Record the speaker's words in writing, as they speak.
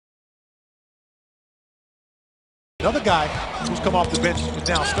Another guy who's come off the bench is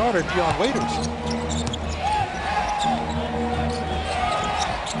now starter, Dion Waiters.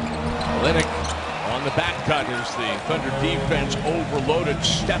 Olynyk on the back cut as the Thunder defense overloaded,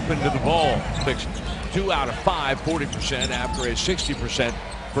 step into the ball. 2 out of 5, 40% after a 60%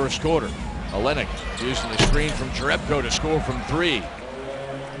 first quarter. Olynyk using the screen from Jerebko to score from 3.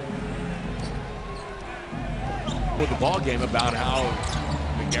 With the ball game about how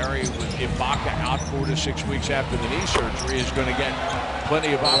Gary with Ibaka out 4 to 6 weeks after the knee surgery is going to get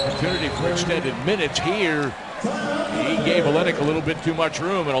plenty of opportunity for extended minutes here. He gave Olynyk a little bit too much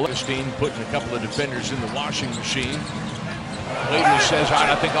room, and Olynyk putting a couple of defenders in the washing machine. Waiters says, all right,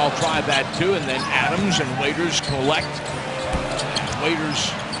 I think I'll try that too, and then Adams and Waiters collect.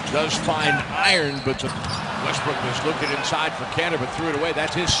 Waiters does find iron, but Westbrook was looking inside for Cantor, but threw it away.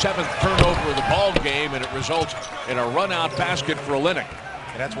 That's his 7th turnover of the ball game, and it results in a run-out basket for Olynyk.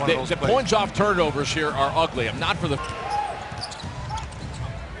 And that's one of those the points off turnovers here are ugly. I'm not for the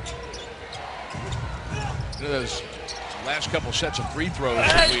those last couple sets of free throws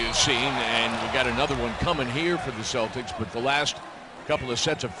that we have seen, and we got another one coming here for the Celtics. But the last couple of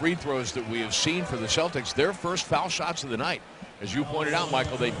sets of free throws that we have seen for the Celtics, their first foul shots of the night. As you pointed out,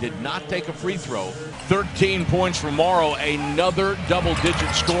 Michael, they did not take a free throw. 13 points for Morrow, another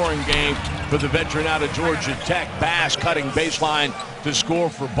double-digit scoring game for the veteran out of Georgia Tech. Bass cutting baseline to score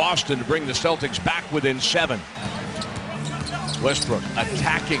for Boston to bring the Celtics back within 7. Westbrook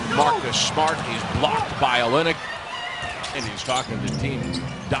attacking Marcus Smart. He's blocked by Olynyk. And he's talking to team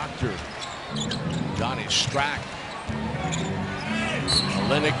doctor Donnie Strack.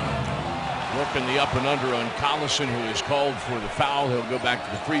 Olynyk working the up and under on Collison, who is called for the foul. He'll go back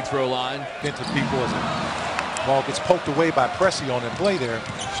to the free throw line. Into people as the ball gets poked away by Pressey on that play there.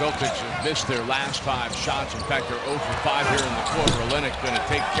 Celtics have missed their last 5 shots. In fact, they're 0 for 5 here in the quarter. Olynyk going to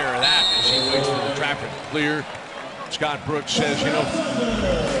take care of that as he waits for the traffic to clear. Scott Brooks says, you know,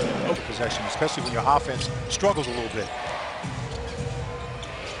 possession, especially when your offense struggles a little bit.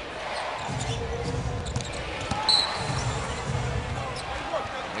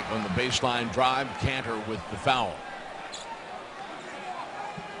 On the baseline drive, Cantor with the foul.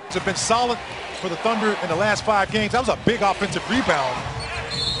 It's been solid for the Thunder in the last 5 games. That was a big offensive rebound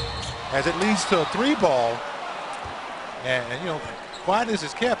as it leads to a 3-ball. And you know, quiet as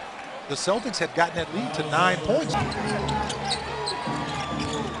it's kept, the Celtics had gotten that lead to 9 points.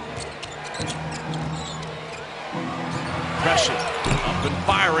 Pressure up and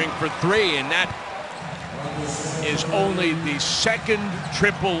firing for 3, and that is only the 2nd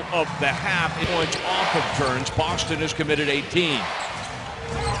triple of the half. Points off of turns. Boston has committed 18.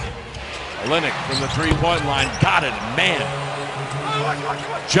 Olynyk from the 3-point line got it, man.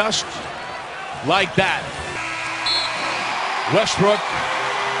 Just like that. Westbrook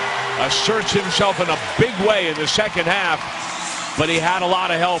asserts himself in a big way in the 2nd half, but he had a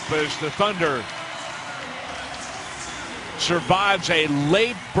lot of help as the Thunder survives a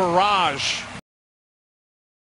late barrage